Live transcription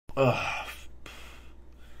Ugh.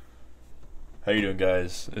 How you doing,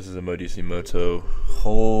 guys? This is Amodisi Moto.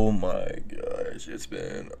 Oh my gosh, it's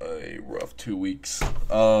been a rough 2 weeks.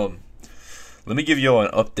 Let me give you all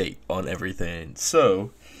an update on everything.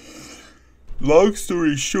 So, long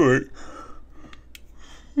story short,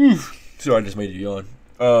 sorry, I just made you yawn.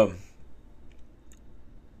 I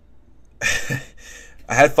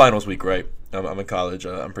had finals week, right? I'm in college.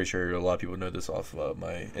 I'm pretty sure a lot of people know this off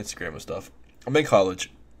my Instagram and stuff. I'm in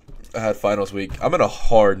college. I had finals week. I'm in a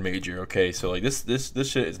hard major, okay? So like this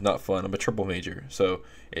shit is not fun. I'm a triple major, so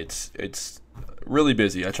it's really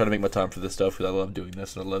busy. I try to make my time for this stuff because I love doing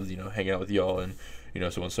this and I love hanging out with y'all and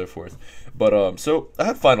so on and so forth. But so I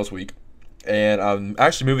had finals week, and I'm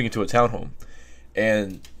actually moving into a townhome,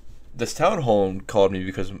 and this townhome called me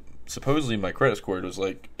because supposedly my credit score was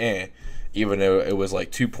like even though it was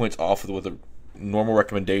like 2 points off of what the normal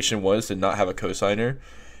recommendation was to not have a cosigner.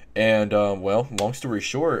 And well, long story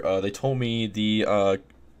short, they told me the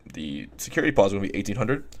security deposit was gonna be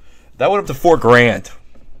 $1,800. That went up to $4,000.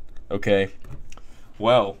 Okay,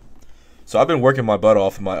 well, so I've been working my butt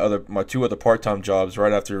off in my two other part-time jobs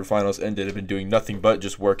right after finals ended. I've been doing nothing but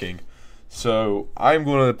just working. So I'm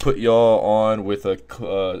gonna put y'all on with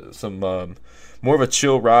some more of a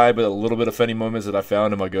chill ride, but a little bit of funny moments that I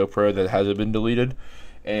found in my GoPro that hasn't been deleted.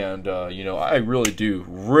 And I really do,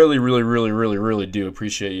 really do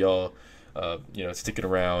appreciate y'all, sticking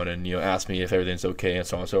around and ask me if everything's okay and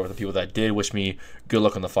so on and so forth. The people that did wish me good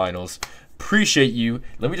luck on the finals, appreciate you.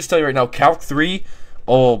 Let me just tell you right now, Calc 3,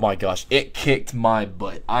 oh my gosh, it kicked my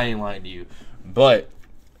butt. I ain't lying to you, but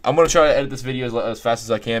I'm gonna try to edit this video as fast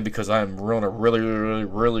as I can because I'm on a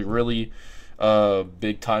really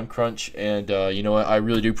big time crunch. And you know what? I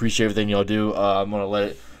really do appreciate everything y'all do. I'm gonna let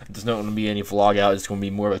it. There's not going to be any vlog out. It's going to be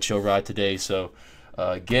more of a chill ride today. So,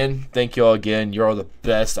 again, thank y'all again. You're all the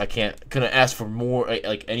best. Couldn't ask for more,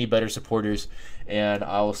 like any better supporters. And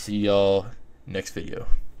I will see y'all next video.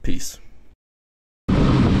 Peace.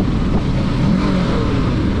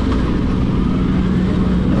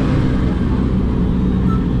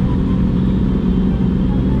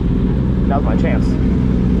 Now's my chance.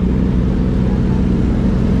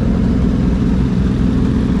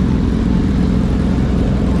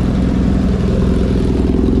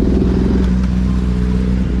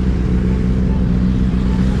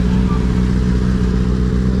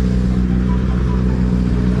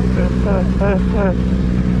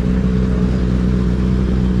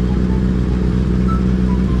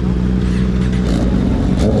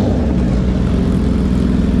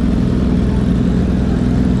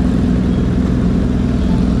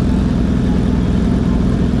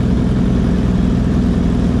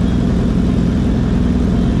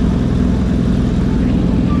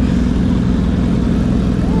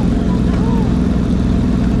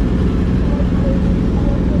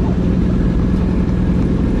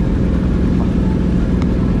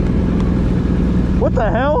 What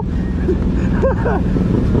the hell?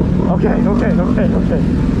 Okay.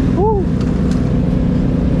 Woo.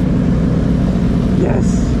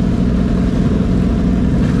 Yes.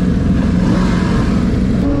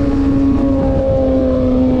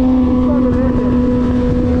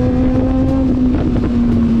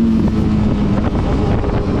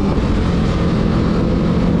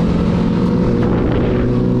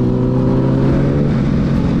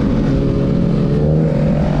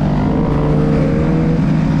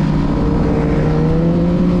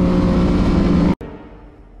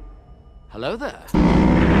 Hello there.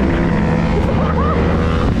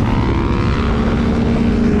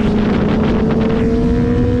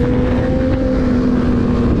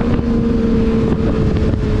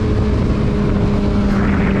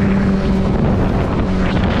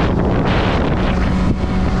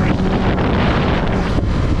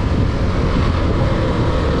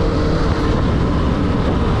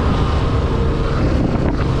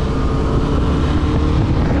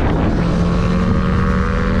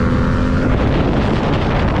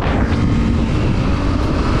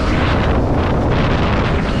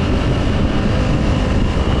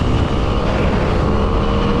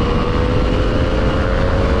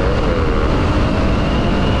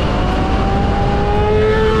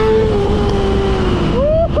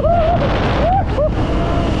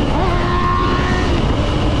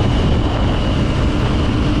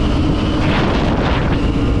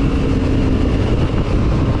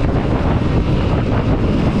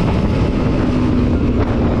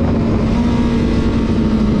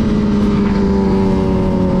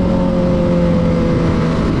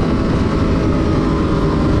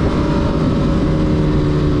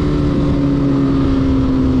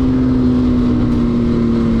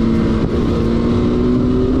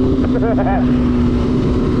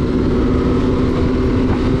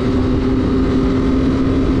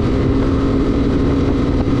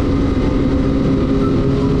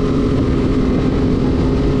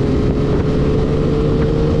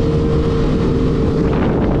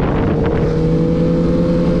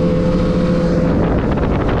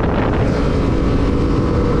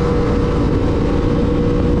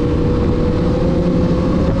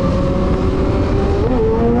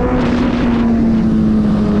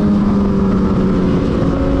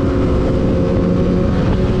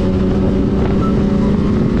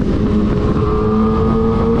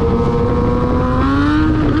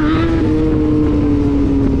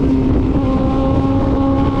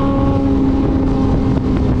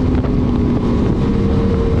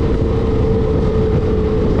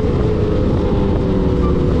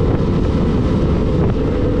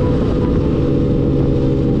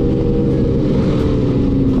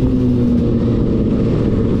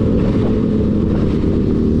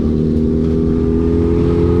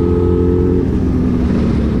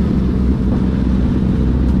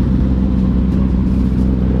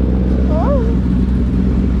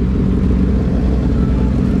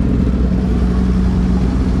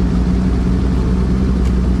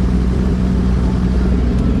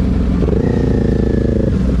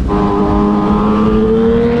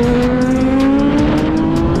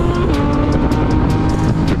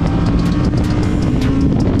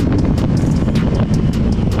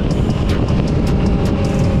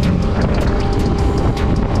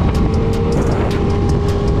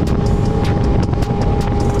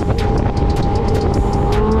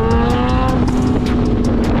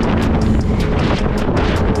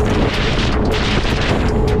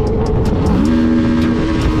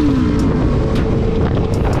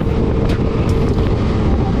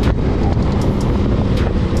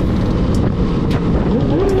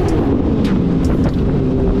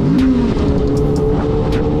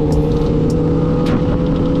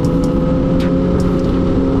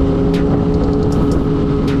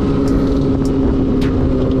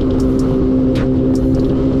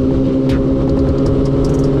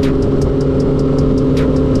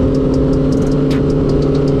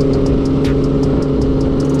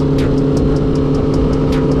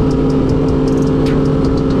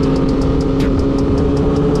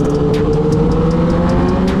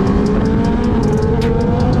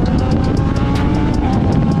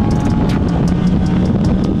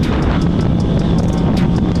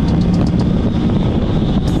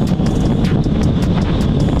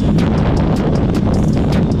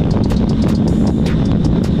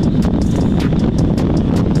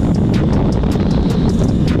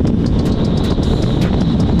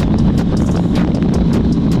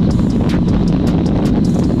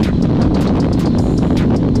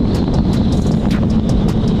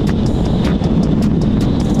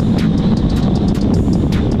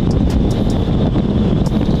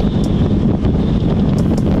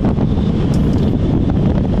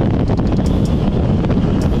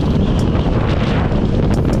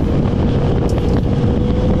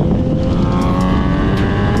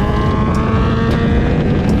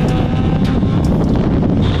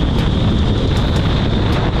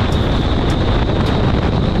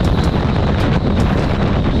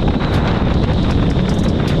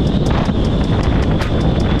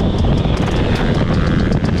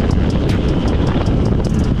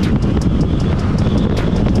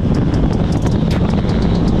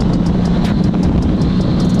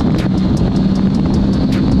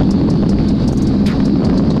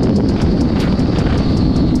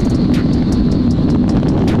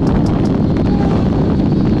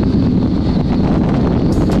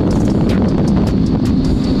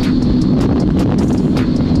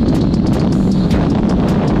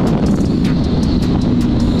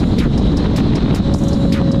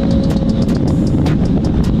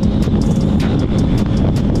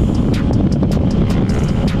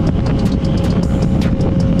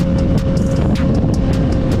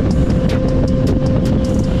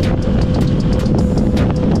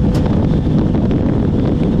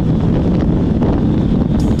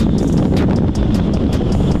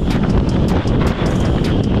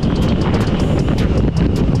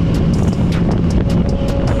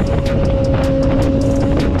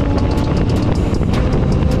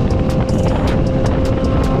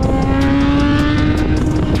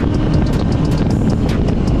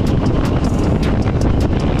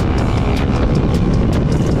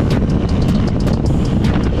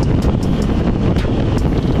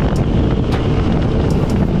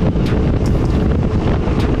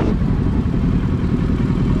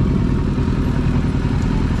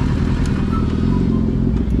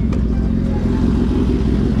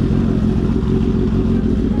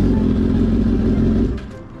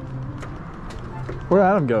 Where'd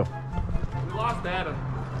Adam go? We lost Adam.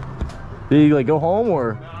 Did he like go home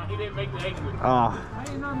or? No, he didn't make the exit. Ah. I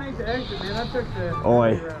did not make the exit, man. I took the.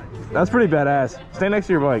 Oi. That's pretty badass. Stay next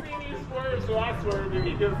to your bike. So I swerved and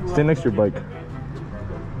he just Stay next to your bike.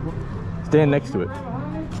 Stand next to it.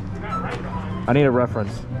 I need a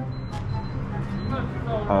reference.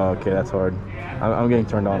 Oh, okay, that's hard. I'm getting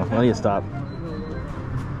turned on. I need to stop.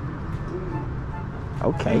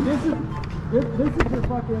 Okay. This is your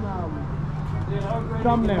fucking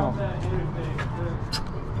thumbnail.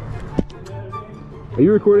 Are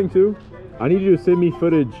you recording too? I need you to send me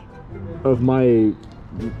footage of my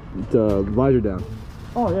visor down.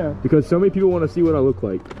 Oh yeah. Because so many people want to see what I look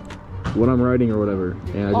like when I'm riding or whatever,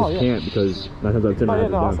 and I just can't because 9 times out of 10 I have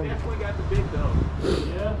it down.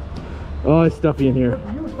 Oh, it's stuffy in here.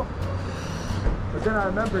 But then I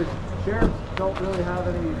remembered sheriffs don't really have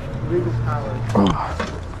any legal power.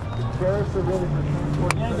 Sheriffs are really for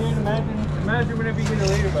yeah, dude. Imagine whenever you get a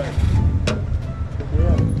leader bike.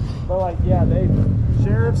 Yeah. But like, yeah,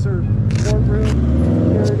 sheriffs are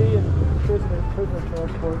courtroom security and prisoner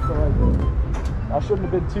transport. So like, I shouldn't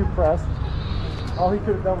have been too pressed. All he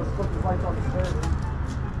could have done was flip his lights on the stairs.